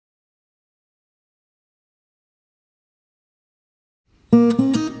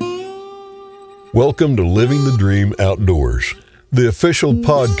Welcome to Living the Dream Outdoors, the official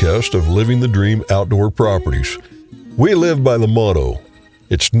podcast of Living the Dream Outdoor Properties. We live by the motto,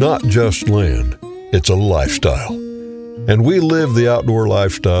 it's not just land, it's a lifestyle. And we live the outdoor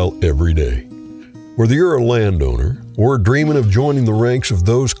lifestyle every day. Whether you're a landowner or dreaming of joining the ranks of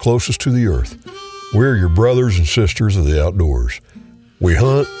those closest to the earth, we're your brothers and sisters of the outdoors. We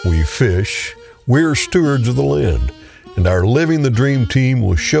hunt, we fish, we're stewards of the land. And our Living the Dream team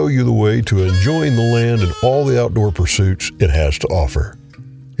will show you the way to enjoying the land and all the outdoor pursuits it has to offer.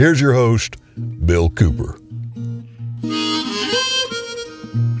 Here's your host, Bill Cooper.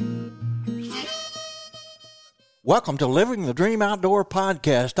 Welcome to Living the Dream Outdoor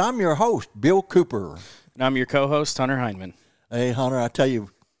Podcast. I'm your host, Bill Cooper. And I'm your co-host, Hunter Heinman. Hey, Hunter, I tell you,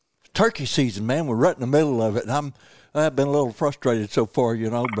 turkey season, man, we're right in the middle of it. And I've been a little frustrated so far,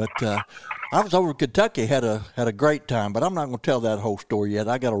 but I was over in Kentucky, had a great time, but I'm not going to tell that whole story yet.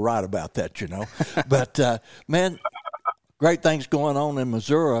 I got to write about that, But, man, great things going on in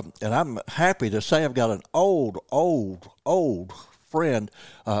Missouri, and I'm happy to say I've got an old friend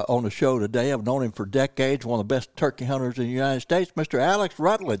on the show today. I've known him for decades, one of the best turkey hunters in the United States, Mr. Alex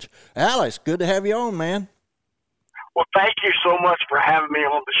Rutledge. Alex, good to have you on, man. Well, thank you so much for having me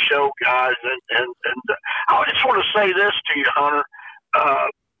on the show, guys. And I just want to say this to you, Hunter.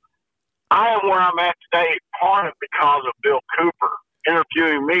 I am where I'm at today, part of because of Bill Cooper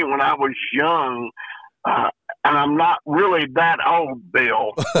interviewing me when I was young. And I'm not really that old,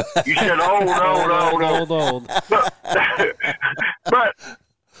 Bill. You said old. But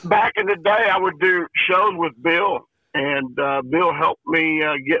back in the day, I would do shows with Bill, and Bill helped me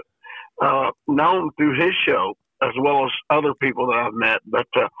get known through his show, as well as other people that I've met. But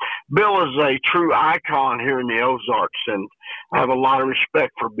Bill is a true icon here in the Ozarks, and I have a lot of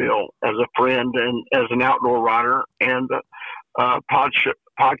respect for Bill as a friend and as an outdoor writer and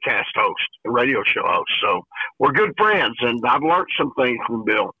podcast host, a radio show host. So we're good friends, and I've learned some things from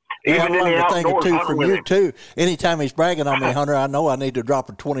Bill. Even in the outdoors, from you too. Anytime he's bragging on me, Hunter, I know I need to drop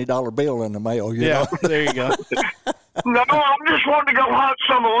a $20 bill in the mail. You know? There you go. No, I'm just wanting to go hunt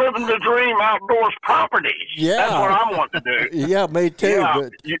some of Living the Dream Outdoors properties. Yeah, that's what I'm wanting to do. Yeah, me too. Yeah.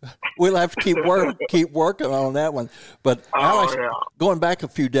 But we'll have to keep working on that one. But Alex, going back a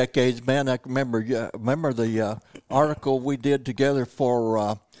few decades, man, I remember the article we did together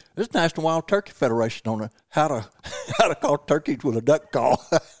for this National Wild Turkey Federation on how to call turkeys with a duck call.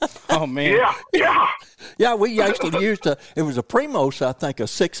 Oh man, yeah. We actually used it was a Primos, I think, a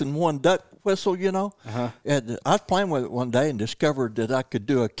 6-in-1 duck whistle, And I was playing with it one day and discovered that I could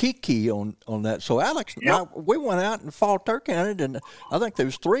do a kiki on that. So Alex and I, we went out and fall turkey hunted, and I think there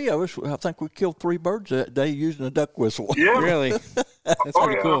was 3 of us. I think we killed 3 birds that day using a duck whistle. Yeah. Really? That's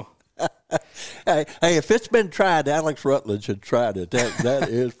pretty cool. Hey, if it's been tried, Alex Rutledge had tried it. That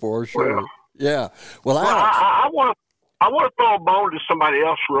is for sure. Yeah. Well, Alex, I want to throw a bone to somebody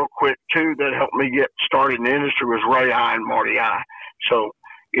else real quick too that helped me get started in the industry was Ray I and Marty I. So,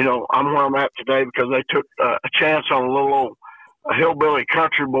 I'm where I'm at today because they took a chance on a little old hillbilly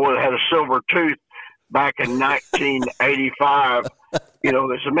country boy that had a silver tooth back in 1985. They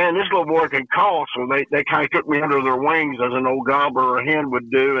said, man, this little boy can call. So they kind of took me under their wings as an old gobbler or hen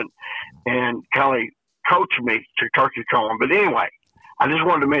would do and kind of coached me to turkey calling. But anyway, I just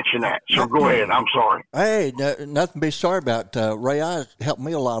wanted to mention that. So go ahead. I'm sorry. Hey, nothing to be sorry about. Ray I helped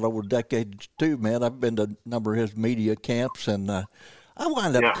me a lot over decades too, man. I've been to a number of his media camps, and I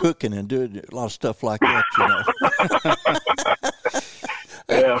wind up cooking and doing a lot of stuff like that,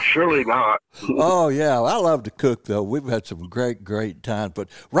 Yeah, surely not. Oh, yeah. I love to cook, though. We've had some great times. But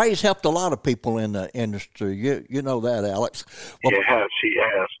Ray's helped a lot of people in the industry. You know that, Alex. Well, yes, he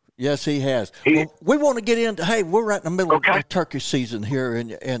has. Yes, he has. Well, we want to get into, hey, we're right in the middle of turkey season here,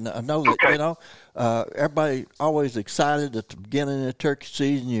 and I know that, everybody always excited at the beginning of turkey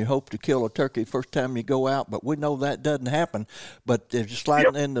season. You hope to kill a turkey first time you go out, but we know that doesn't happen. But if you're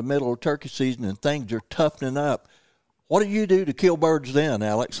sliding in the middle of turkey season and things are toughening up, what do you do to kill birds then,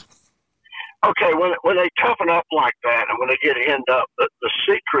 Alex? Okay, when they toughen up like that and when they get end up, the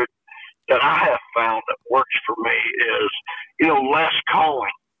secret that I have found that works for me is, less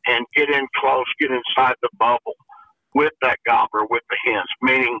calling and get in close, get inside the bubble with that gobbler, with the hens,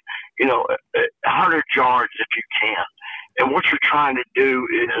 meaning, 100 yards if you can. And what you're trying to do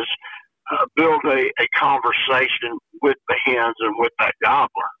is build a conversation with the hens and with that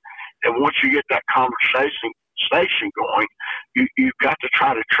gobbler. And once you get that conversation going, you've got to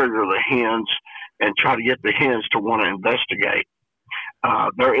try to trigger the hens and try to get the hens to want to investigate.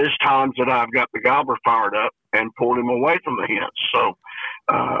 There is times that I've got the gobbler fired up and pulled him away from the hens. So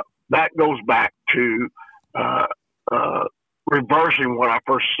that goes back to reversing what I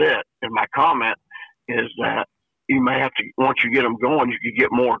first said in my comment is that you may have to, once you get him going, you could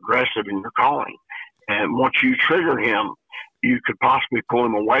get more aggressive in your calling. And once you trigger him, you could possibly pull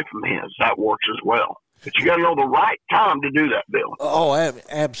him away from hens. That works as well. But you got to know the right time to do that, Bill. Oh,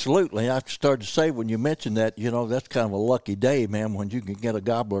 absolutely. I started to say when you mentioned that, that's kind of a lucky day, man, when you can get a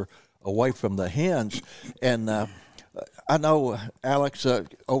gobbler away from the hens. And I know, Alex,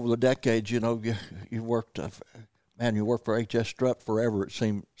 over the decades, you worked, you worked for H.S. Strutt forever, it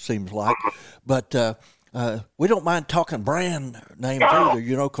seems like. But we don't mind talking brand names either,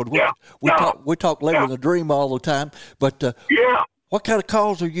 because we talk living the dream all the time. But what kind of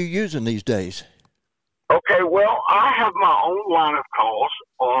calls are you using these days? Okay, well, I have my own line of calls.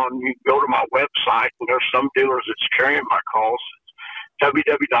 You can go to my website, and there's some dealers that's carrying my calls. It's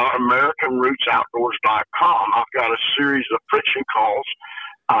www.AmericanRootsOutdoors.com. I've got a series of friction calls.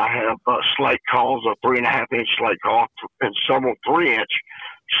 I have slate calls, a 3.5-inch slate call, and several 3-inch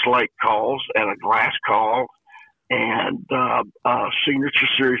slate calls, and a glass call, and signature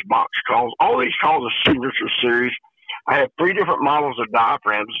series box calls. All these calls are signature series. I have 3 different models of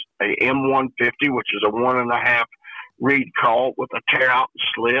diaphragms, a M150, which is a 1.5 reed call with a tear out and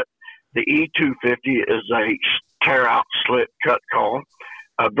slit. The E250 is a tear out slit cut call.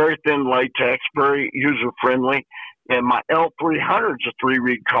 Very thin latex, very user friendly. And my L300 is a 3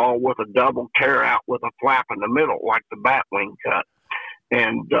 reed call with a double tear out with a flap in the middle, like the batwing cut.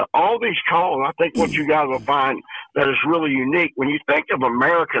 And all these calls, I think what you guys will find that is really unique, when you think of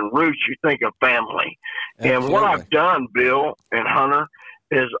American Roots, you think of family. Absolutely. And what I've done, Bill and Hunter,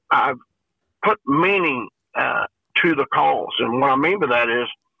 is I've put meaning to the calls. And what I mean by that is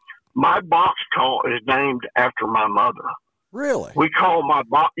my box call is named after my mother. Really? We call my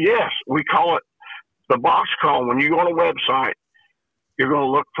box, yes, we call it the box call. When you go on a website, you're going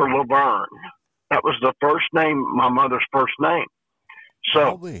to look for Laverne. That was the first name, my mother's first name.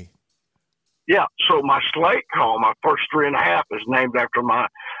 So, so my slate call, my first 3.5, is named after my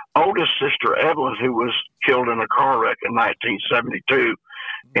oldest sister, Evelyn, who was killed in a car wreck in 1972.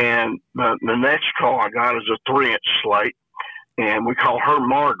 And the next call I got is a 3-inch slate, and we call her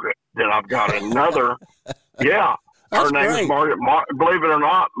Margaret. Then I've got another, her name is Margaret. Believe it or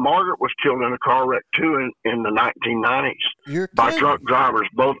not, Margaret was killed in a car wreck, too, in the 1990s by drunk drivers.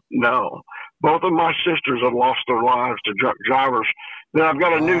 Both of my sisters have lost their lives to drunk drivers. Then I've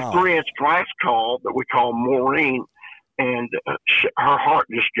got a new 3-inch glass call that we call Maureen, and her heart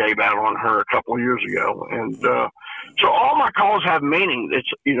just gave out on her a couple of years ago. And so all my calls have meaning.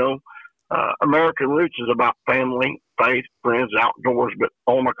 It's, American Roots is about family, faith, friends, outdoors, but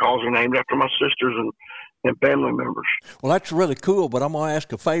all my calls are named after my sisters and family members. Well, that's really cool, but I'm going to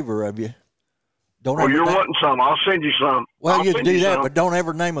ask a favor of you. You're wanting some. I'll send you some. Well, you do that, but don't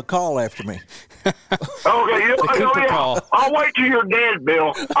ever name a call after me. Okay, call. I'll wait till you're dead,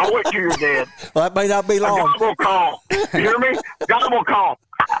 Bill. I'll wait till you're dead. Well, that may not be long. A gobble call. You hear me? Gobble call.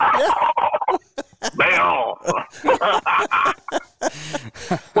 Bill.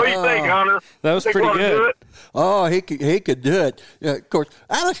 What do you think, Hunter? That was pretty good. Oh, he could do it. Yeah, of course,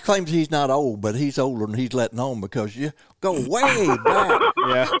 Alex claims he's not old, but he's older than he's letting on because you go way back.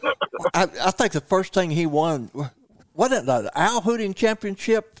 Yeah. I think the first thing he won, wasn't it the owl hooting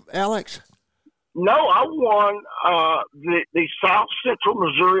championship, Alex? No, I won the South Central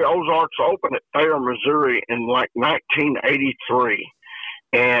Missouri Ozarks Open at Thayer, Missouri in like 1983.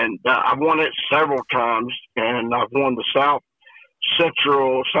 And I've won it several times, and I've won the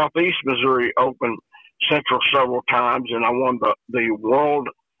Southeast Missouri Open Central several times, and I won the World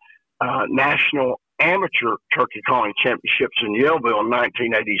National Amateur Turkey Calling Championships in Yellville in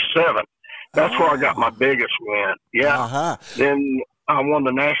 1987. That's where I got my biggest win. Yeah. Uh-huh. Then I won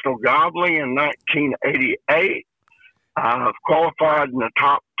the National Gobbling in 1988. I've qualified in the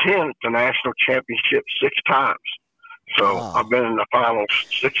top 10 at the National Championship 6 times. So I've been in the finals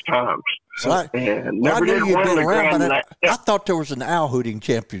 6 times. Well, I knew you'd been around, but I thought there was an owl hooting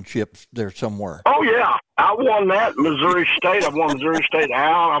championship there somewhere. Oh, yeah. I won that Missouri State. I've won Missouri State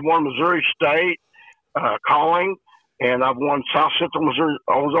Owl. I've won Missouri State calling, and I've won South Central Missouri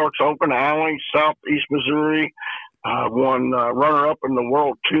Ozarks Open Owling, Southeast Missouri. I've won runner-up in the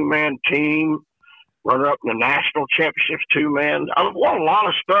World 2-man team, runner-up in the National Championships 2-man. I've won a lot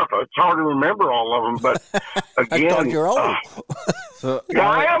of stuff. It's hard to remember all of them, but again, I thought you're old.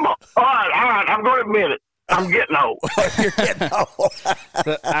 I am. All right. I'm going to admit it. I'm getting old. You're getting old.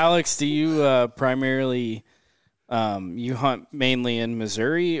 So, Alex, do you primarily you hunt mainly in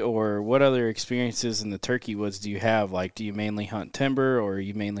Missouri, or what other experiences in the turkey woods do you have? Like, do you mainly hunt timber, or are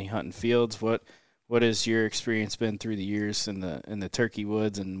you mainly hunting fields? What has your experience been through the years in the turkey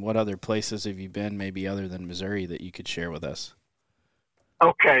woods, and what other places have you been, maybe other than Missouri, that you could share with us?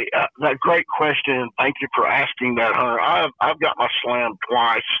 Okay, that great question, and thank you for asking that, Hunter. I've got my slam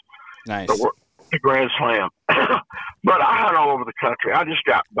twice, Nice. the Grand Slam, but I hunt all over the country. I just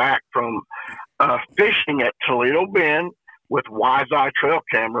got back from fishing at Toledo Bend with Wise Eye trail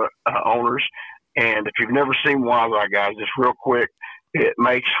camera owners, and if you've never seen Wise Eye, guys, just real quick, it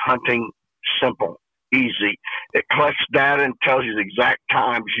makes hunting simple, easy. It collects data and tells you the exact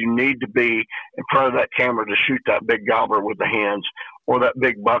times you need to be in front of that camera to shoot that big gobbler with the hens, or that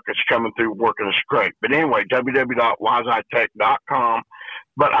big buck that's coming through working a scrape. But anyway, www.wiseeyetech.com.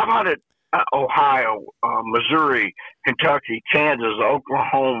 But I've hunted Ohio, Missouri, Kentucky, Kansas,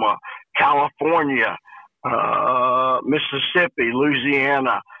 Oklahoma, California, Mississippi,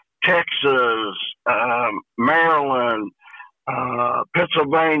 Louisiana, Texas, Maryland,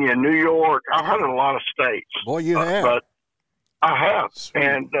 Pennsylvania, New York. I've hunted a lot of states. Boy, you have. But I have. Sweet.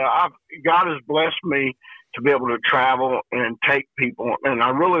 And God has blessed me to be able to travel and take people. And I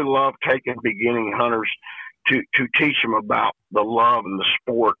really love taking beginning hunters to teach them about the love and the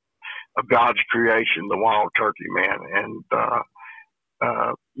sport of God's creation, the wild turkey, man. And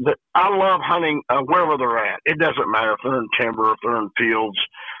I love hunting wherever they're at. It doesn't matter if they're in timber, if they're in fields.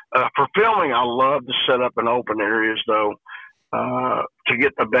 For filming, I love to set up in open areas, though, to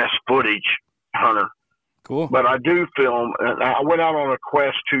get the best footage, Hunter. Cool. But I do film, and I went out on a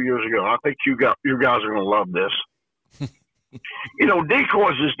quest 2 years ago. I think you guys are going to love this.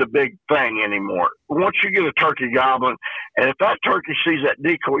 Decoys is the big thing anymore. Once you get a turkey gobbling, and if that turkey sees that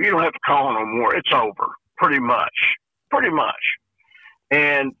decoy, you don't have to call no more. It's over, pretty much.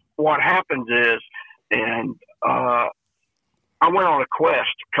 And what happens is, and I went on a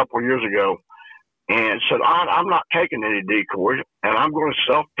quest a couple of years ago and said, I'm not taking any decoys, and I'm going to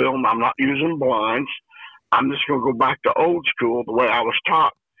self-film. I'm not using blinds. I'm just going to go back to old school, the way I was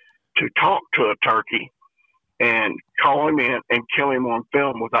taught to talk to a turkey and call him in and kill him on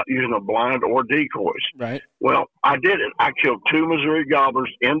film without using a blind or decoys. Right. Well, I did it. I killed 2 Missouri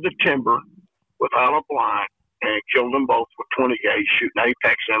gobblers in the timber without a blind and killed them both with 20 gauge shooting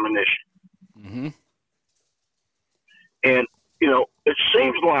apex ammunition. Mm-hmm. And, it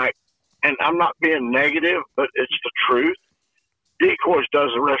seems like, and I'm not being negative, but it's the truth, decoys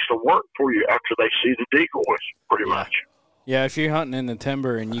does the rest of the work for you after they see the decoys, pretty much. Yeah, if you're hunting in the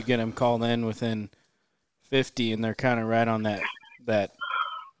timber and you get them called in within 50 and they're kind of right on that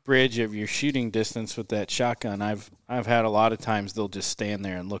bridge of your shooting distance with that shotgun, I've had a lot of times they'll just stand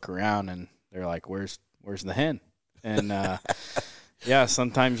there and look around and they're like, where's the hen? And yeah,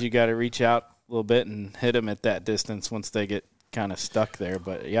 sometimes you got to reach out a little bit and hit them at that distance once they get kind of stuck there.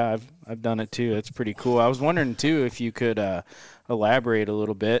 But yeah, I've done it too. It's pretty cool. I was wondering too if you could elaborate a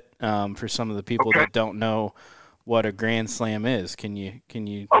little bit for some of the people that don't know what a Grand Slam is. Can you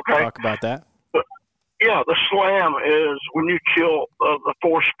talk about that? Yeah, the slam is when you kill the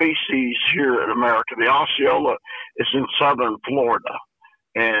 4 species here in America. The Osceola is in southern Florida,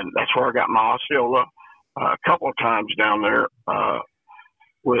 and that's where I got my Osceola a couple of times down there. I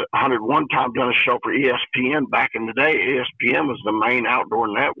hunted one time, done a show for ESPN back in the day. ESPN was the main outdoor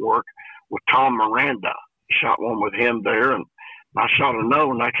network with Tom Miranda. Shot one with him there, and I shot another,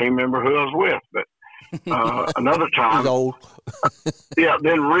 and I can't remember who I was with, but another time. He's old. Yeah,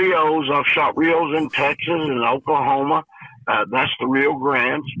 then Rios. I've shot Rios in Texas and Oklahoma. That's the Rio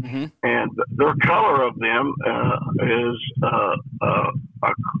Grandes, and their color of them is a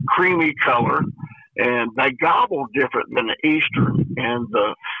creamy color, and they gobble different than the Eastern. And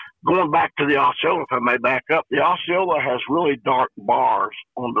going back to the Osceola, if I may back up, the Osceola has really dark bars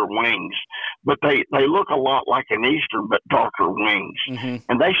on their wings, but they look a lot like an Eastern, but darker wings.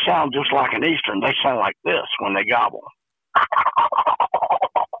 And they sound just like an Eastern. They sound like this when they gobble.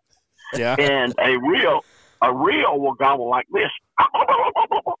 Yeah. And a Rio will gobble like this.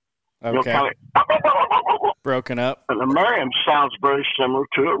 Okay. Broken up. And the Merriam sounds very similar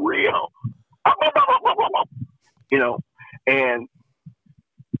to a Rio. And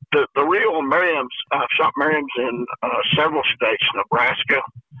the Rio and Merriams, I've shot Merriams in several states, Nebraska.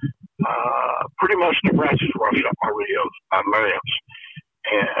 Pretty much Nebraska is where I shot my Merriams.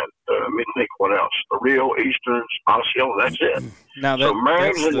 And let me think what else. The Rio, Easterns, Osceola, that's it. Now so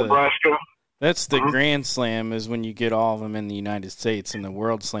Merriams in Nebraska. That's the Grand Slam is when you get all of them in the United States, and the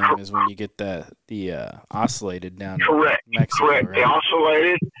World Slam is when you get the oscillated down in Mexico. Correct. Right? The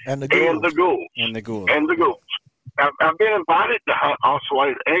oscillated and the ghouls. I've been invited to hunt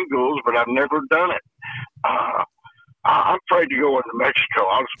oscillated and ghouls, but I've never done it. I'm afraid to go into Mexico.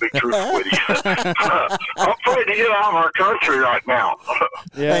 I'll just be truthful with you. I'm afraid to get out of our country right now.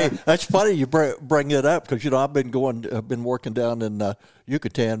 Yeah. Hey, that's funny you bring it up because, I've been working down in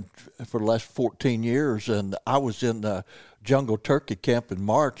Yucatan for the last 14 years, and I was in jungle turkey camp in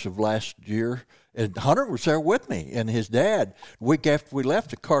March of last year, and Hunter was there with me and his dad. The week after we left,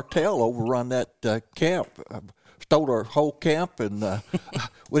 the cartel overrun that camp. Stole our whole camp, and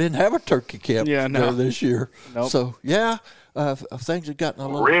we didn't have a turkey camp there this year. Nope. So things have gotten a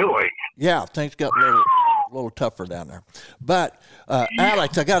little things got a little tougher down there. But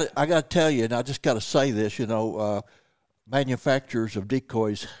Alex, I got to tell you, and I just got to say this. Manufacturers of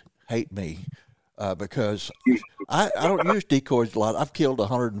decoys hate me because I don't use decoys a lot. I've killed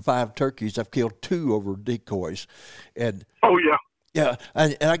 105 turkeys. I've killed 2 over decoys, and yeah,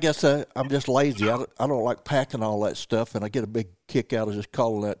 and I guess I'm just lazy. I don't like packing all that stuff, and I get a big kick out of just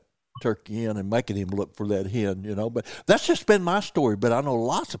calling that turkey in and making him look for that hen, But that's just been my story. But I know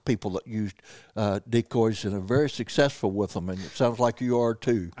lots of people that used decoys and are very successful with them, and it sounds like you are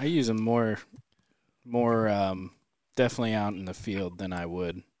too. I use them more definitely out in the field than I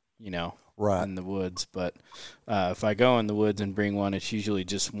would, right in the woods. But if I go in the woods and bring one, it's usually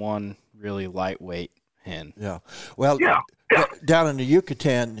just one really lightweight hen. Yeah. Well, down in the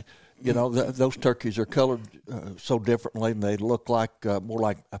Yucatan, those turkeys are colored so differently, and they look like more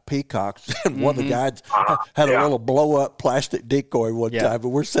like a peacocks. And one of the guys had a little blow-up plastic decoy one time, but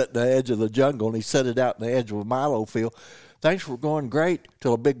we're sitting at the edge of the jungle, and he set it out in the edge of a milo field. Things were going great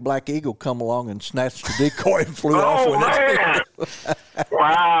till a big black eagle come along and snatched the decoy and flew off with it. Oh, man.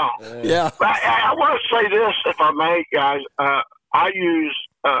 Wow. Yeah. I want to say this, if I may, guys. I use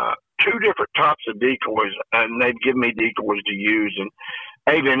 2 different types of decoys, and they've given me decoys to use. And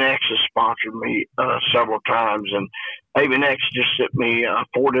Avian X has sponsored me several times, and Avian X just sent me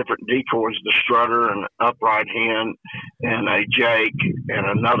 4 different decoys: the strutter, an upright hen, and a jake, and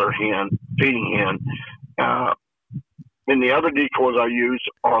another hen, feeding hen. And the other decoys I use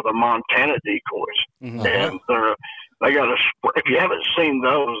are the Montana decoys, and they got if you haven't seen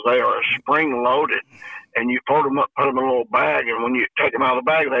those, they are spring loaded, and you fold them up, put them in a little bag, and when you take them out of the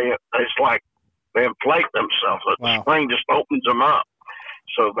bag, it's like they inflate themselves. The spring just opens them up.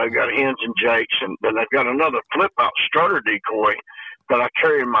 So they've got hens and jakes, and then they've got another flip-out strutter decoy that I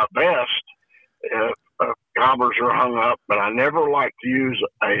carry in my vest. Gobbers are hung up, but I never like to use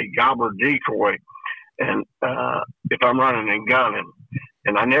a gobber decoy. And if I'm running and gunning,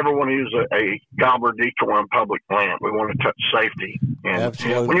 and I never want to use a gobber decoy on public land. We want to touch safety. And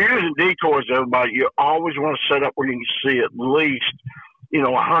absolutely. When you're using decoys, everybody, you always want to set up where you can see at least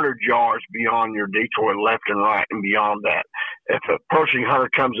 100 yards beyond your decoy, left and right, and beyond that. If a approaching hunter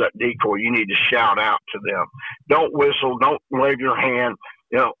comes that decoy, you need to shout out to them. Don't whistle. Don't wave your hand.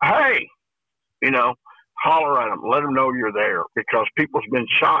 Hey, holler at them. Let them know you're there, because people's been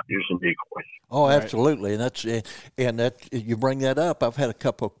shot using decoys. Oh, absolutely, and that you bring that up. I've had a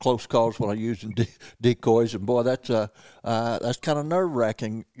couple of close calls when I'm using decoys, and boy, that's kind of nerve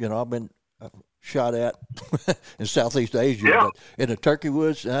wracking. I've been shot at in Southeast Asia, but in the turkey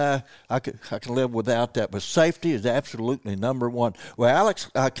woods, I can live without that. But safety is absolutely number one. Well, Alex,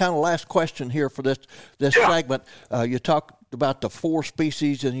 kind of last question here for this segment. You talked about the 4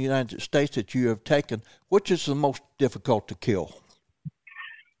 species in the United States that you have taken. Which is the most difficult to kill?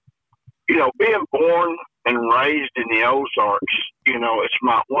 Being born and raised in the Ozarks, it's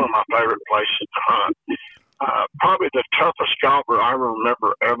one of my favorite places to hunt. Probably the toughest gobber I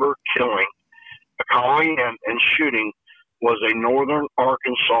remember ever killing, calling and shooting, was a northern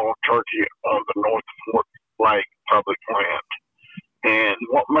Arkansas turkey on the North Fork Lake public land. And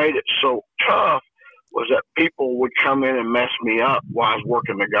what made it so tough was that people would come in and mess me up while I was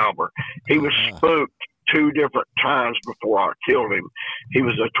working the gobber. He was spooked 2 different times before I killed him. He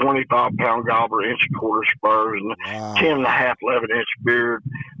was a 25-pound gobber, inch-and-quarter spurs, and 10.5, 11-inch beard.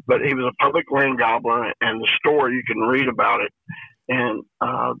 But he was a public land gobbler, and the story, you can read about it. And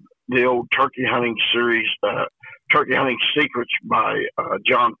the old turkey hunting series, Turkey Hunting Secrets by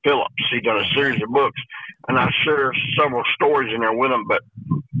John Phillips. He done a series of books, and I share several stories in there with him. But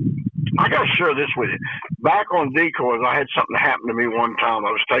I got to share this with you. Back on decoys, I had something happen to me one time.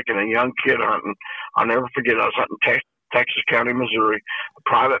 I was taking a young kid hunting. I'll never forget. I was hunting Texas County, Missouri, a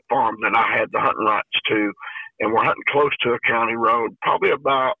private farm that I had the hunting rights to, and we're hunting close to a county road, probably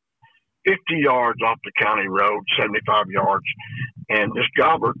about 50 yards off the county road, 75 yards. And this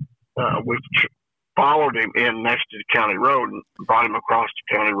gobber, we followed him in next to the county road and brought him across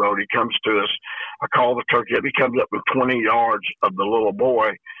the county road. He comes to us. I call the turkey up. He comes up with 20 yards of the little boy,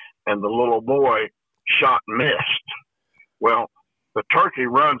 and the little boy shot and missed. Well, the turkey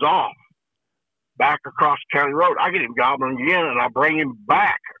runs off, back across the county road. I get him gobbling again, and I bring him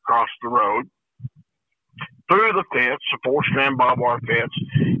back across the road through the fence, the 4-strand barbed wire fence,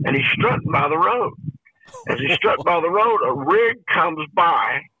 and he's strutting by the road. As he's strutting by the road, a rig comes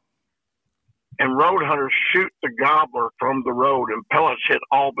by, and road hunters shoot the gobbler from the road, and pellets hit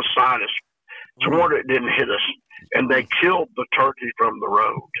all beside us. It's a wonder it didn't hit us. And they killed the turkey from the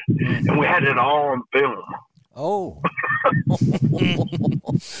road. And we had it all on film. Oh.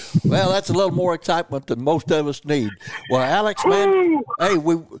 Well, that's a little more excitement than most of us need. Well, Alex, man, hey,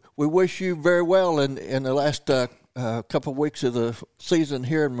 we wish you very well in the last couple of weeks of the season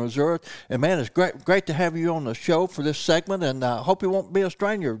here in Missouri. And, man, it's great to have you on the show for this segment, and I hope you won't be a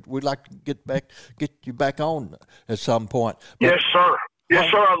stranger. We'd like to get you back on at some point. Yes, sir. Yes,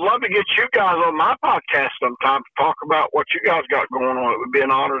 sir. I'd love to get you guys on my podcast sometime to talk about what you guys got going on. It would be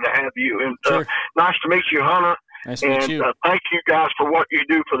an honor to have you. And sure. Nice to meet you, Hunter. Nice to meet you. Thank you guys for what you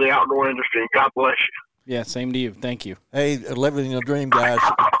do for the outdoor industry. And God bless you. Yeah, same to you. Thank you. Hey, living a dream, guys.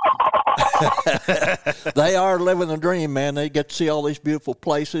 They are living a dream, man. They get to see all these beautiful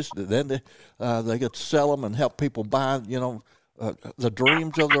places. Then they get to sell them and help people buy, the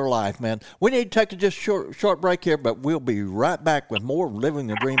dreams of their life, man. We need to take a just short break here, but we'll be right back with more Living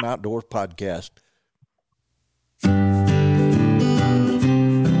the Dream Outdoors podcast.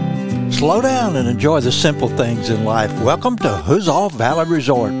 Slow down and enjoy the simple things in life. Welcome to Huzzall Valley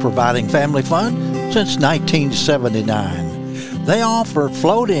Resort, providing family fun since 1979. They offer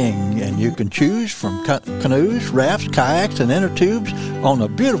floating, and you can choose from canoes, rafts, kayaks, and inner tubes on the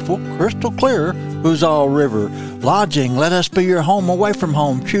beautiful, crystal clear Huzzall River. Lodging, let us be your home away from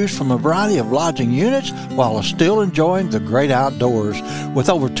home. Choose from a variety of lodging units while still enjoying the great outdoors. With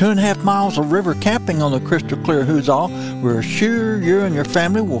over 2.5 miles of river camping on the crystal clear Huzzall, we're sure you and your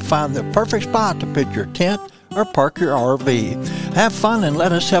family will find the perfect spot to pitch your tent or park your RV. Have fun and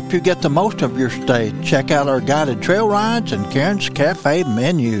let us help you get the most of your stay. Check out our guided trail rides and Karen's Cafe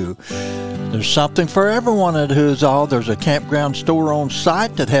menu. There's something for everyone at Huzzall. There's a campground store on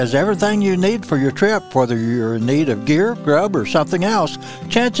site that has everything you need for your trip. Whether you're in need of gear, grub, or something else,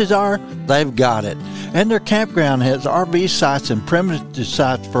 chances are they've got it. And their campground has RV sites and primitive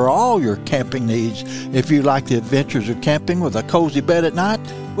sites for all your camping needs. If you like the adventures of camping with a cozy bed at night,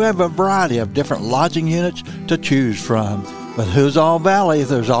 we have a variety of different lodging units to choose from. With Huzzall Valley,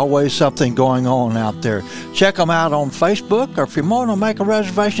 there's always something going on out there. Check them out on Facebook, or if you want to make a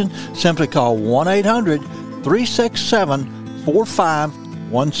reservation, simply call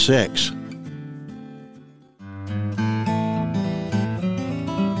 1-800-367-4516.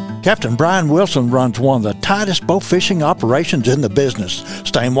 Captain Brian Wilson runs one of the tightest bow fishing operations in the business.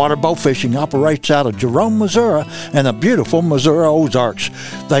 Stainwater Bow Fishing operates out of Jerome, Missouri, and the beautiful Missouri Ozarks.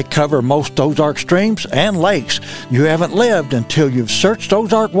 They cover most Ozark streams and lakes. You haven't lived until you've searched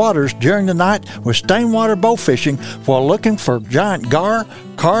Ozark waters during the night with Stainwater Bow Fishing while looking for giant gar,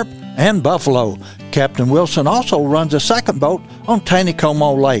 carp, and buffalo. Captain Wilson also runs a second boat on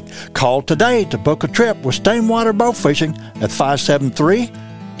Taneycomo Lake. Call today to book a trip with Stainwater Bow Fishing at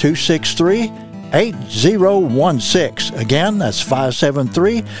 573-263-8016. Again, that's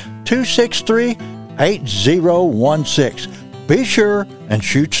 573-263-8016. Be sure and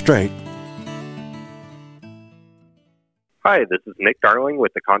shoot straight. Hi, this is Nick Darling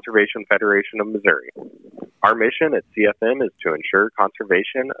with the Conservation Federation of Missouri. Our mission at CFM is to ensure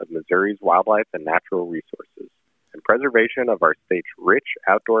conservation of Missouri's wildlife and natural resources and preservation of our state's rich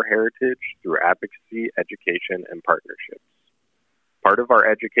outdoor heritage through advocacy, education, and partnerships. Part of our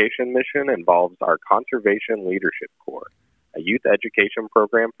education mission involves our Conservation Leadership Corps, a youth education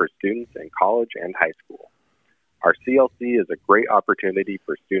program for students in college and high school. Our CLC is a great opportunity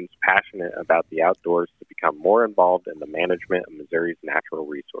for students passionate about the outdoors to become more involved in the management of Missouri's natural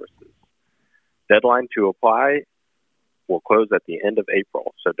resources. Deadline to apply will close at the end of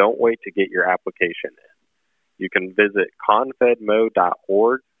April, so don't wait to get your application in. You can visit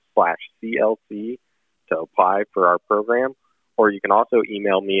confedmo.org/CLC to apply for our program, or you can also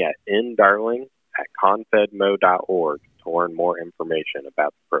email me at ndarling@confedmo.org to learn more information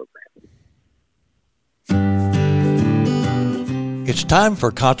about the program. It's time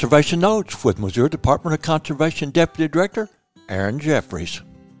for Conservation Notes with Missouri Department of Conservation Deputy Director Aaron Jeffries.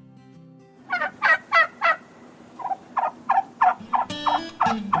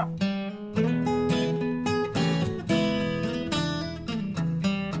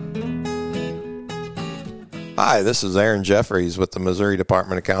 Hi, this is Aaron Jeffries with the Missouri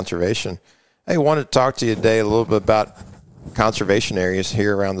Department of Conservation. I wanted to talk to you today a little bit about conservation areas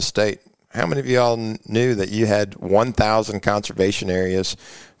here around the state. How many of y'all knew that you had 1,000 conservation areas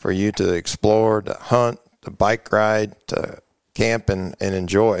for you to explore, to hunt, to bike ride, to camp and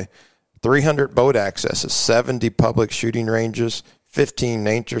enjoy? 300 boat accesses, 70 public shooting ranges, 15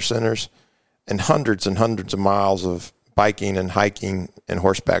 nature centers, and hundreds of miles of biking and hiking and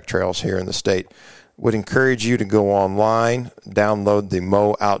horseback trails here in the state. Would encourage you to go online, download the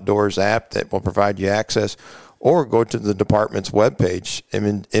Mo Outdoors app that will provide you access, or go to the department's webpage,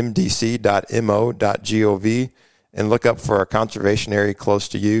 mdc.mo.gov, and look up for a conservation area close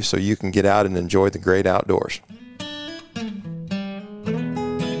to you so you can get out and enjoy the great outdoors.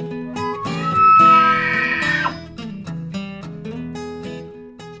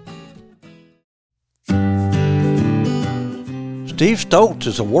 Steve Stoltz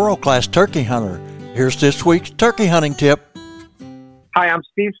is a world-class turkey hunter. Here's this week's turkey hunting tip. Hi, I'm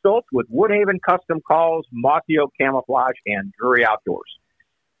Steve Stoltz with Woodhaven Custom Calls, Mossy Oak Camouflage, and Drury Outdoors.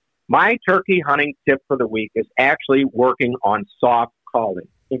 My turkey hunting tip for the week is actually working on soft calling.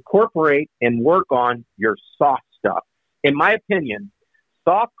 Incorporate and work on your soft stuff. In my opinion,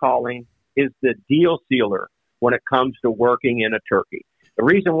 soft calling is the deal sealer when it comes to working in a turkey. The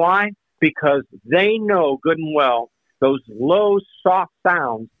reason why? Because they know good and well those low, soft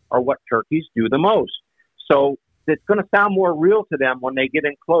sounds are what turkeys do the most. So it's going to sound more real to them when they get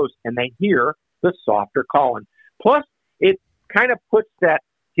in close and they hear the softer calling. Plus, it kind of puts that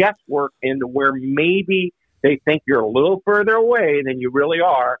guesswork into where maybe they think you're a little further away than you really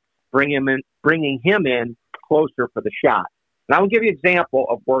are, bringing him in closer for the shot. And I will give you an example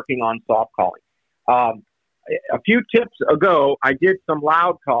of working on soft calling. A few tips ago, I did some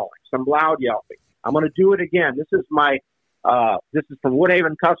loud calling, some loud yelping. I'm going to do it again. This is from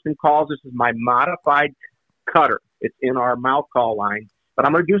Woodhaven Custom Calls. This is my modified cutter. It's in our mouth call line. But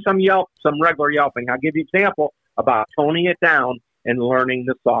I'm going to do some regular yelping. I'll give you an example about toning it down and learning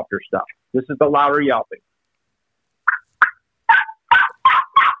the softer stuff. This is the louder yelping.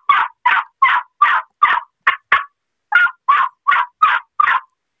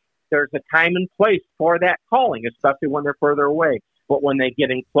 There's a time and place for that calling, especially when they're further away. But when they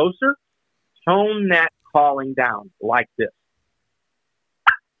get in closer, tone that calling down like this.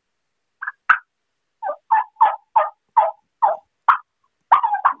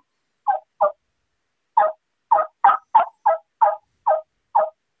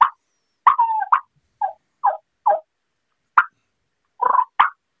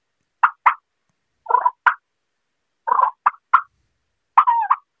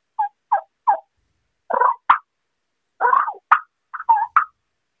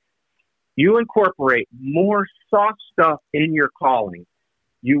 You incorporate more soft stuff in your calling,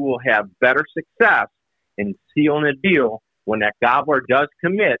 you will have better success in sealing a deal. When that gobbler does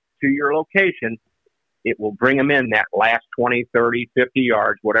commit to your location, it will bring him in that last 20, 30, 50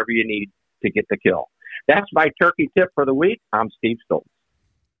 yards, whatever you need to get the kill. That's my turkey tip for the week. I'm Steve Stoltz.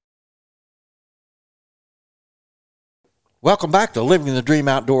 Welcome back to Living the Dream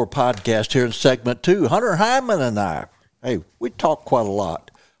Outdoor podcast here in segment 2. Hunter Hyman and I, we talk quite a lot.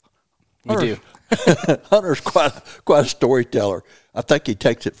 You do. Hunter's quite a storyteller. I think he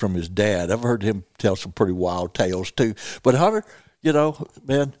takes it from his dad. I've heard him tell some pretty wild tales too. But Hunter,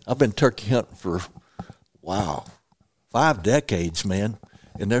 man, I've been turkey hunting for 5 decades, man.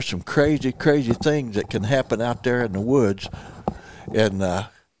 And there's some crazy, crazy things that can happen out there in the woods, and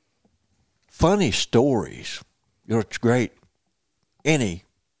funny stories. It's great. Any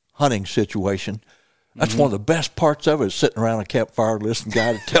hunting situation. That's one of the best parts of it, is sitting around a campfire listening to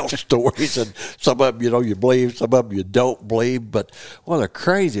a guy to tell stories. And some of them, you believe, some of them you don't believe. But one of the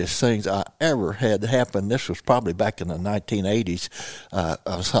craziest things I ever had happen, this was probably back in the 1980s. I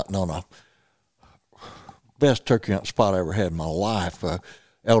was hunting on a best turkey hunt spot I ever had in my life.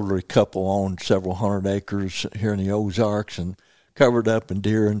 Elderly couple owned several hundred acres here in the Ozarks and covered up in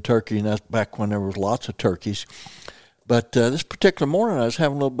deer and turkey, and that's back when there was lots of turkeys. But this particular morning, I was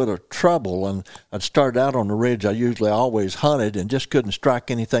having a little bit of trouble, and I'd started out on the ridge I usually always hunted and just couldn't strike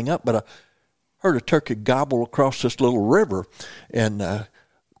anything up. But I heard a turkey gobble across this little river, and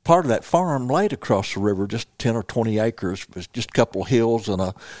part of that farm laid across the river, just 10 or 20 acres. It was just a couple of hills and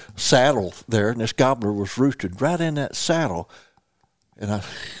a saddle there, and this gobbler was roosted right in that saddle. And I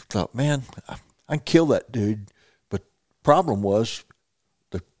thought, man, I can kill that dude. But problem was,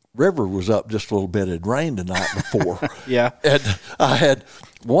 river was up just a little bit. It rained the night before. Yeah. And I had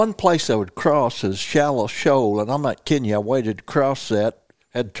one place I would cross, is shallow shoal, and I'm not kidding you. I waited to cross that,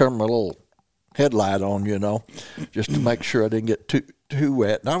 had to turn my little headlight on, just to make sure I didn't get too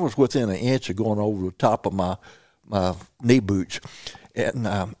wet. And I was within an inch of going over the top of my knee boots.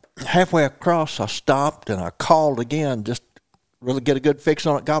 And halfway across, I stopped and I called again, just really get a good fix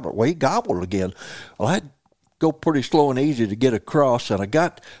on it. Gobbler. Well, he gobbled again. Well, I had go pretty slow and easy to get across, and I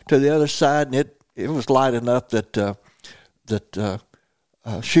got to the other side, and it was light enough that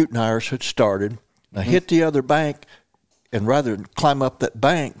shooting hours had started. I hit the other bank, and rather than climb up that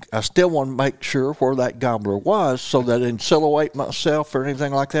bank, I still wanted to make sure where that gobbler was so that I didn't silhouette myself or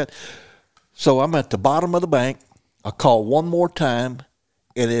anything like that. So I'm at the bottom of the bank. I call one more time,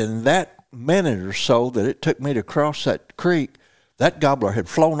 and in that minute or so that it took me to cross that creek, that gobbler had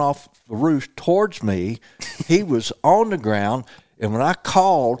flown off the roost towards me. He was on the ground, and when I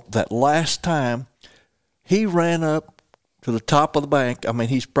called that last time, he ran up to the top of the bank. I mean,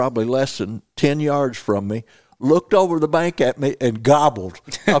 he's probably less than 10 yards from me, looked over the bank at me and gobbled.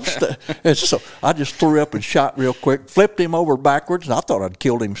 And so I just threw up and shot real quick, flipped him over backwards, and I thought I'd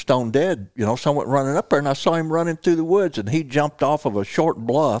killed him stone dead. You know, so I went running up there, and I saw him running through the woods, and he jumped off of a short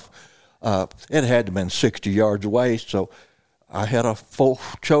bluff. It had to have been 60 yards away, so I had a full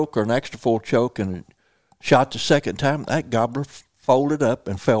choke or an extra full choke and shot the second time. That gobbler folded up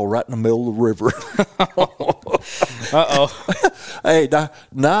and fell right in the middle of the river. Uh-oh. Hey,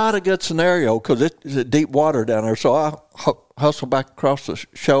 not a good scenario because it's deep water down there. So I hustled back across the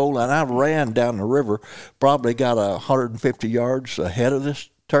shoal, and I ran down the river, probably got 150 yards ahead of this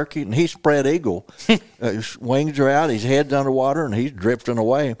turkey, and he's spread eagle. His wings are out, his head's underwater, and he's drifting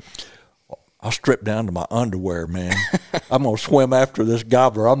away. I stripped down to my underwear, man. I'm going to swim after this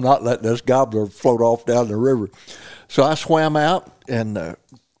gobbler. I'm not letting this gobbler float off down the river. So I swam out and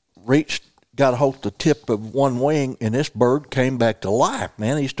got a hold of the tip of one wing, and this bird came back to life,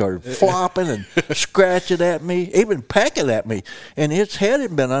 man. He started flopping and scratching at me, even pecking at me. And his head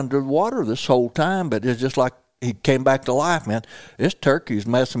had been under the water this whole time, but it's just like he came back to life, man. This turkey's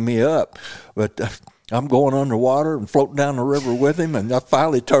messing me up. But I'm going underwater and floating down the river with him, and I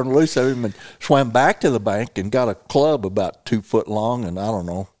finally turned loose of him and swam back to the bank and got a club about 2 foot long and, I don't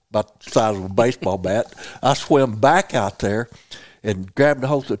know, about the size of a baseball bat. I swam back out there and grabbed a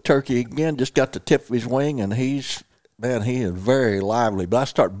hold of the turkey again, just got the tip of his wing, and he is very lively. But I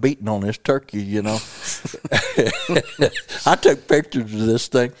start beating on this turkey, you know. I took pictures of this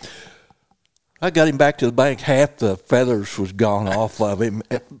thing. I got him back to the bank. Half the feathers was gone off of him.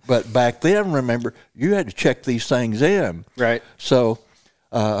 But back then, remember, you had to check these things in. Right. So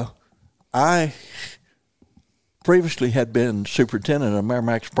I previously had been superintendent of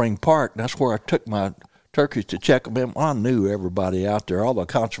Merrimack Spring Park. That's where I took my turkeys to check them in. Well, I knew everybody out there, all the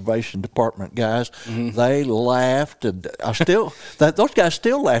conservation department guys. Mm-hmm. They laughed, and those guys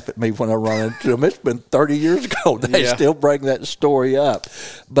still laugh at me when I run into them. It's been 30 years ago. They still bring that story up.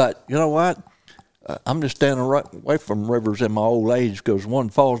 But you know what? I'm just standing right away from rivers in my old age because one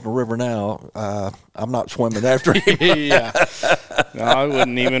falls in the river now. I'm not swimming after him. Yeah. No, I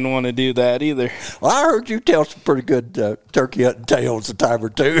wouldn't even want to do that either. Well, I heard you tell some pretty good turkey hunting tales a time or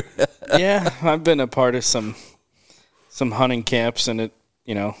two. Yeah, I've been a part of some hunting camps and it,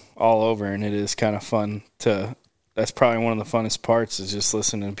 you know, all over, and it is kind of fun that's probably one of the funnest parts is just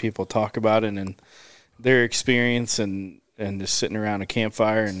listening to people talk about it and their experience and just sitting around a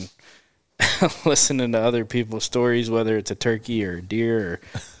campfire and listening to other people's stories, whether it's a turkey or a deer or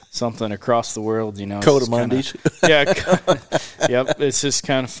something across the world, you know. Coatimundis. Yeah. Yep. It's just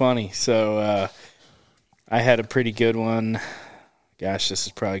kind of funny. So I had a pretty good one. Gosh, this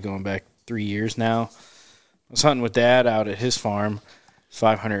is probably going back 3 years now. I was hunting with Dad out at his farm,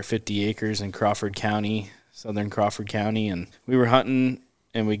 550 acres in Crawford County, southern Crawford County. And we were hunting,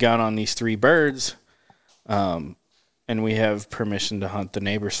 and we got on these 3 birds. And we have permission to hunt the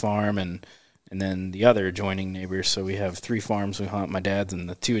neighbor's farm and then the other adjoining neighbors. So we have 3 farms we hunt, my dad's and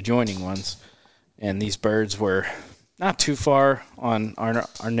the 2 adjoining ones. And these birds were not too far on our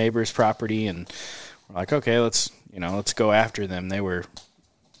neighbor's property. And we're like, okay, let's go after them. They were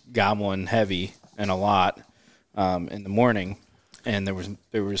gobbling heavy and a lot in the morning. And there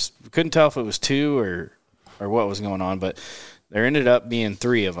was we couldn't tell if it was 2 or what was going on, but there ended up being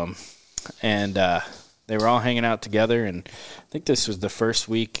 3 of them. And they were all hanging out together, and I think this was the first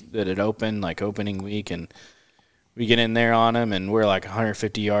week that it opened, like opening week, and we get in there on them, and we're like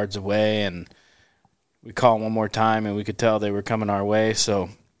 150 yards away, and we call one more time, and we could tell they were coming our way, so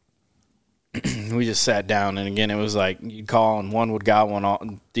we just sat down, and again, it was like you'd call, and one would gobble,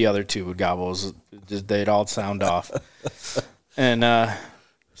 and the other 2 would gobble. They'd all sound off. And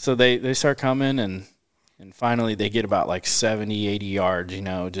so they start coming, and finally they get about like 70, 80 yards, you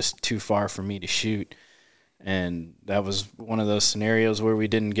know, just too far for me to shoot. And that was one of those scenarios where we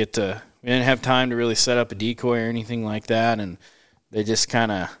didn't have time to really set up a decoy or anything like that. And they just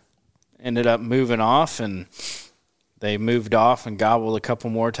kind of ended up moving off, and they moved off and gobbled a couple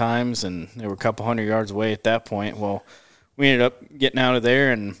more times, and they were a couple hundred yards away at that point. Well, we ended up getting out of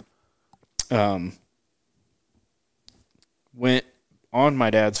there and went on my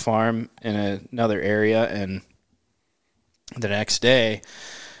dad's farm in another area, and the next day,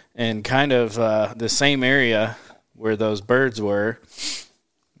 and kind of the same area where those birds were,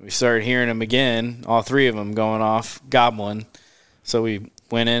 we started hearing them again, all three of them going off, gobbling. So we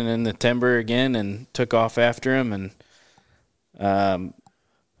went in the timber again and took off after him, and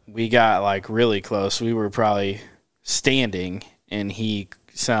we got like really close. We were probably standing, and he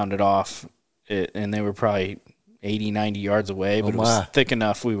sounded off, and they were probably 80, 90 yards away, but it was thick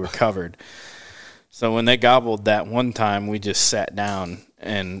enough we were covered. So when they gobbled that one time, we just sat down,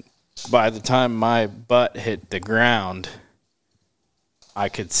 and by the time my butt hit the ground, I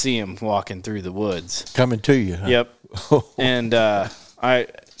could see him walking through the woods. Coming to you, huh? Yep. And I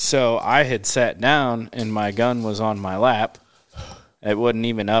had sat down, and my gun was on my lap. It wasn't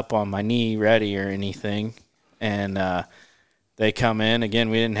even up on my knee ready or anything. And they come in. Again,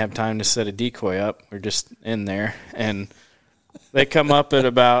 we didn't have time to set a decoy up. We're just in there. And they come up at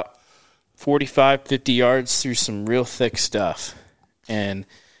about 45, 50 yards through some real thick stuff. And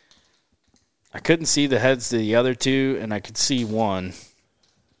I couldn't see the heads of the other two, and I could see one.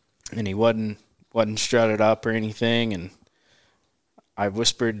 And he wasn't strutted up or anything. And I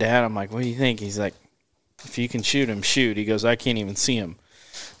whispered down, I'm like, what do you think? He's like, if you can shoot him, shoot. He goes, I can't even see him.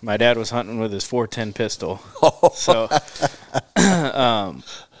 My dad was hunting with his 410 pistol. So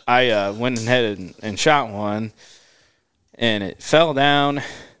I went ahead and shot one, and it fell down.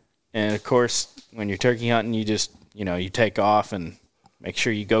 And, of course, when you're turkey hunting, you just, you take off and make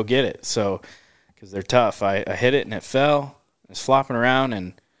sure you go get it. So, because they're tough. I hit it, and it fell. It was flopping around,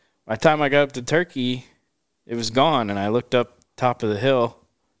 and by the time I got up to turkey, it was gone. And I looked up top of the hill,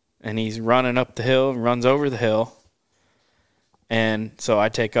 and he's running up the hill, runs over the hill. And so I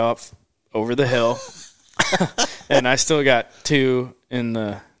take off over the hill, and I still got two in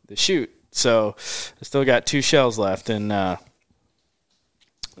the chute. So I still got two shells left. And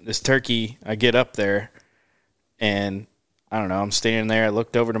this turkey, I get up there, and I don't know, I'm standing there. I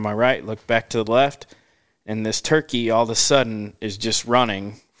looked over to my right, looked back to the left, and this turkey all of a sudden is just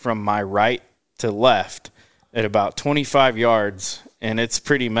running from my right to left at about 25 yards, and it's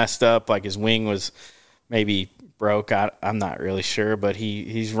pretty messed up. Like his wing was maybe broke. I'm not really sure, but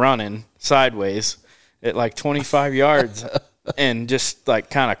he's running sideways at like 25 yards and just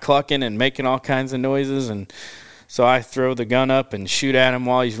like kind of clucking and making all kinds of noises. And so I throw the gun up and shoot at him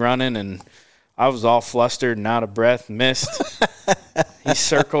while he's running, and I was all flustered and out of breath, missed. He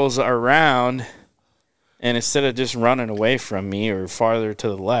circles around, and instead of just running away from me or farther to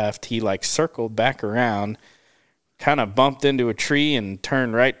the left, he like circled back around, kind of bumped into a tree and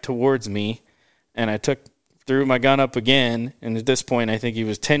turned right towards me. And I threw my gun up again, and at this point I think he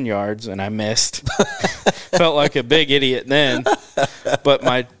was 10 yards, and I missed. Felt like a big idiot then, but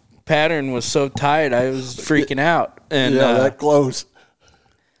my pattern was so tight I was freaking out. And that close.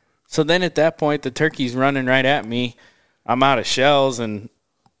 So then at that point the turkey's running right at me. I'm out of shells, and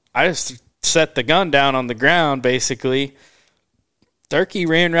I just set the gun down on the ground basically. Turkey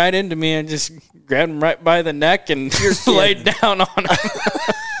ran right into me and just grabbed him right by the neck and laid down on him.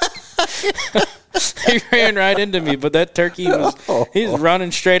 He ran right into me, but that turkey he's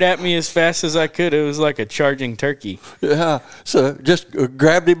running straight at me as fast as I could. It was like a charging turkey. Yeah, so just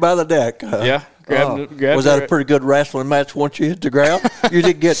grabbed him by the neck. Yeah, grabbed was that a pretty good wrestling match once you hit the ground? You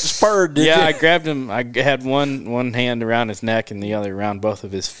didn't get spurred, did you? Yeah, I grabbed him. I had one hand around his neck and the other around both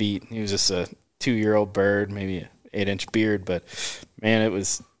of his feet. He was just a 2-year-old bird, maybe an 8-inch beard, but man, it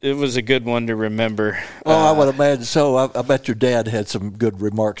was a good one to remember. Oh, I would imagine so. I bet your dad had some good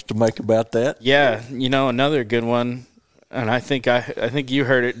remarks to make about that. Yeah, another good one, and I think you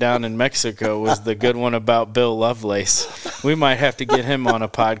heard it down in Mexico, was the good one about Bill Lovelace. We might have to get him on a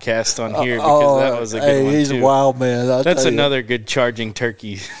podcast on here because that was a good one he's too. A wild man. That's another good charging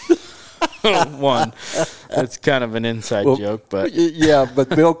turkey one. That's kind of an inside joke, but yeah, but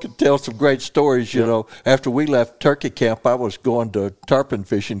Bill could tell some great stories. After we left turkey camp, I was going to tarpon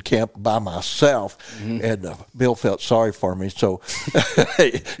fishing camp by myself, and Bill felt sorry for me, so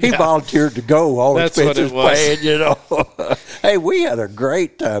he volunteered to go. All expenses paid. Hey, we had a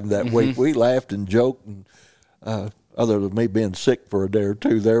great time that week. We laughed and joked, and other than me being sick for a day or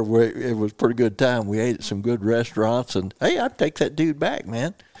two there, it was a pretty good time. We ate at some good restaurants, and hey, I'd take that dude back,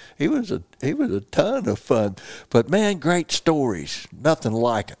 man. He was a ton of fun. But man, great stories, nothing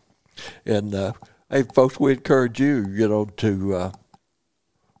like it. And hey, folks, we encourage you, to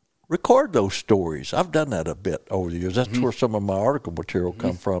record those stories. I've done that a bit over the years. That's where some of my article material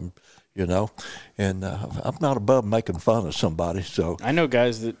come from, and I'm not above making fun of somebody. So I know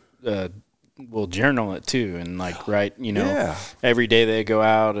guys that will journal it too, and like write, every day they go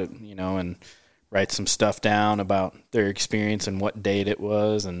out, and write some stuff down about their experience and what date it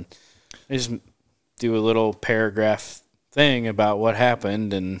was, and they just do a little paragraph thing about what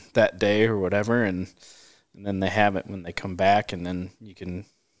happened and that day or whatever, and then they have it when they come back, and then you can.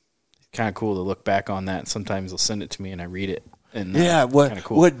 It's kind of cool to look back on that. Sometimes they'll send it to me and I read it. And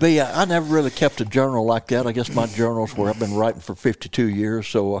cool. Would be. I never really kept a journal like that. I guess my journals where I've been writing for 52 years,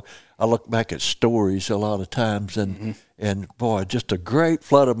 so I look back at stories a lot of times, and boy, just a great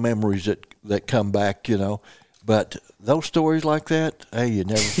flood of memories that come back, But those stories like that, hey, you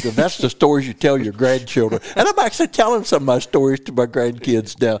never. That's the stories you tell your grandchildren. And I'm actually telling some of my stories to my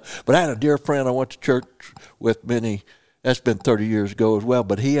grandkids now. But I had a dear friend I went to church with many. That's been 30 years ago as well.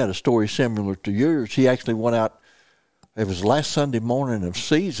 But he had a story similar to yours. He actually went out. It was last Sunday morning of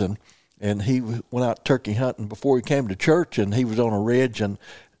season, and he went out turkey hunting before he came to church, and he was on a ridge and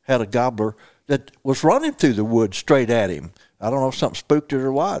had a gobbler that was running through the woods straight at him. I don't know if something spooked it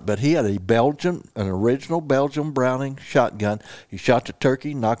or what, but he had an original Belgian Browning shotgun. He shot the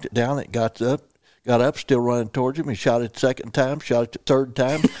turkey, knocked it down, it got up, still running towards him. He shot it the second time, shot it the third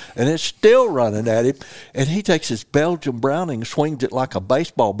time, and it's still running at him. And he takes his Belgian Browning, swings it like a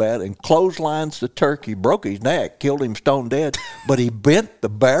baseball bat, and clotheslines the turkey, broke his neck, killed him stone dead, but he bent the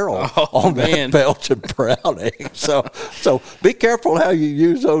barrel that Belgian Browning. So be careful how you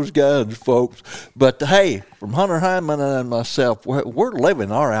use those guns, folks. But, hey, from Hunter Hyman and myself, we're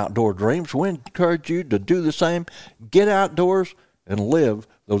living our outdoor dreams. We encourage you to do the same. Get outdoors and live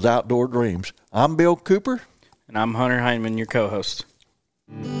those outdoor dreams. I'm Bill Cooper. And I'm Hunter Heineman, your co-host.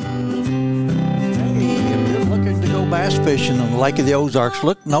 Hey, if you're looking to go bass fishing on the Lake of the Ozarks,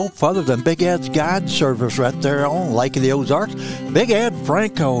 look no further than Big Ed's Guide Service right there on Lake of the Ozarks. Big Ed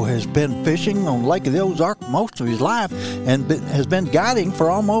Franco has been fishing on Lake of the Ozarks most of his life and has been guiding for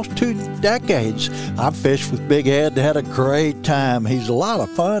almost 2 decades. I've fished with Big Ed, had a great time. He's a lot of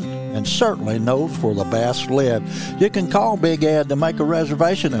fun and certainly knows where the bass live. You can call Big Ed to make a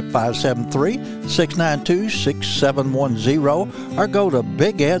reservation at 573-692-6710 or go to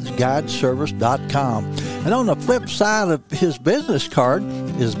bigedsguideservice.com. And on the flip side of his business card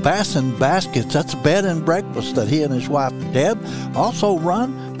is Bass and Baskets. That's a bed and breakfast that he and his wife Deb also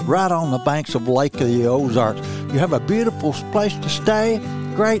run right on the banks of Lake of the Ozarks. You have a beautiful place to stay,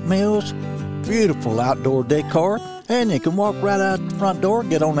 great meals, beautiful outdoor decor, and you can walk right out the front door,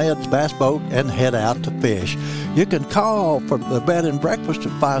 get on Ed's bass boat, and head out to fish. You can call for the bed and breakfast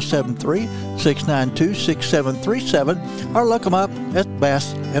at 573-692-6737 or look them up at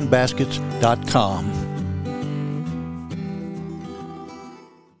bassandbaskets.com.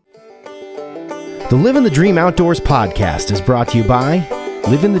 The Living the Dream Outdoors podcast is brought to you by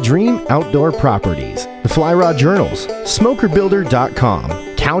Living the Dream Outdoor Properties, the Fly Rod Journals, SmokerBuilder.com,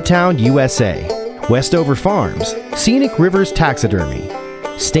 Cowtown, USA, Westover Farms, Scenic Rivers Taxidermy,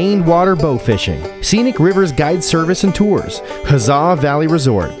 Stained Water Bow Fishing, Scenic Rivers Guide Service and Tours, Huzzah Valley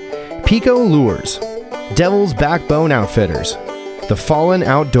Resort, Pico Lures, Devil's Backbone Outfitters, The Fallen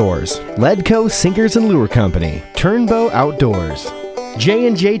Outdoors, Ledco Sinkers and Lure Company, Turnbow Outdoors,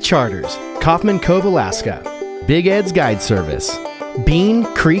 J&J Charters, Kaufman Cove, Alaska, Big Ed's Guide Service, Bean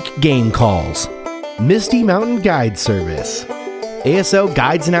Creek Game Calls, Misty Mountain Guide Service, ASO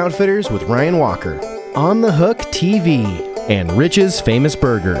Guides and Outfitters with Ryan Walker, On the Hook TV, and Rich's Famous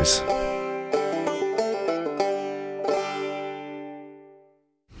Burgers.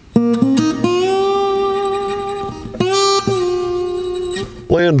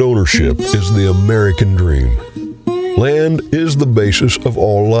 Land ownership is the American dream. Land is the basis of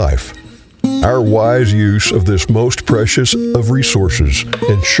all life. Our wise use of this most precious of resources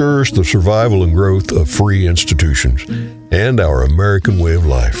ensures the survival and growth of free institutions and our American way of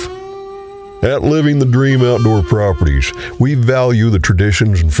life. At Living the Dream Outdoor Properties, we value the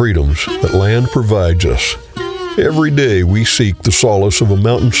traditions and freedoms that land provides us. Every day we seek the solace of a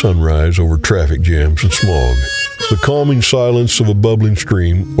mountain sunrise over traffic jams and smog, the calming silence of a bubbling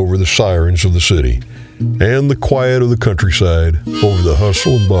stream over the sirens of the city, and the quiet of the countryside over the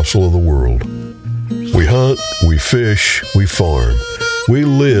hustle and bustle of the world. We hunt, we fish, we farm. We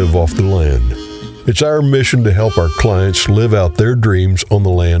live off the land. It's our mission to help our clients live out their dreams on the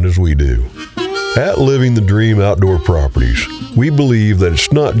land as we do. At Living the Dream Outdoor Properties, we believe that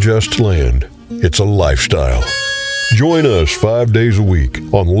it's not just land, it's a lifestyle. Join us 5 days a week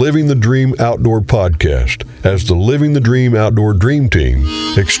on Living the Dream Outdoor Podcast as the Living the Dream Outdoor Dream Team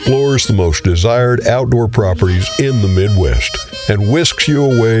explores the most desired outdoor properties in the Midwest and whisks you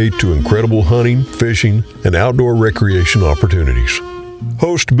away to incredible hunting, fishing, and outdoor recreation opportunities.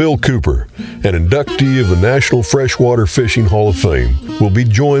 Host Bill Cooper, an inductee of the National Freshwater Fishing Hall of Fame, will be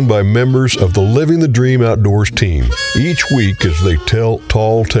joined by members of the Living the Dream Outdoors team each week as they tell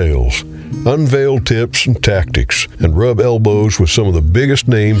tall tales, unveil tips and tactics, and rub elbows with some of the biggest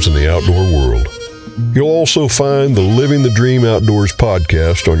names in the outdoor world. You'll also find the Living the Dream Outdoors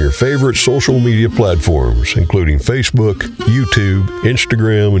podcast on your favorite social media platforms, including Facebook, YouTube,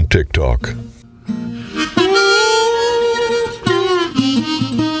 Instagram, and TikTok.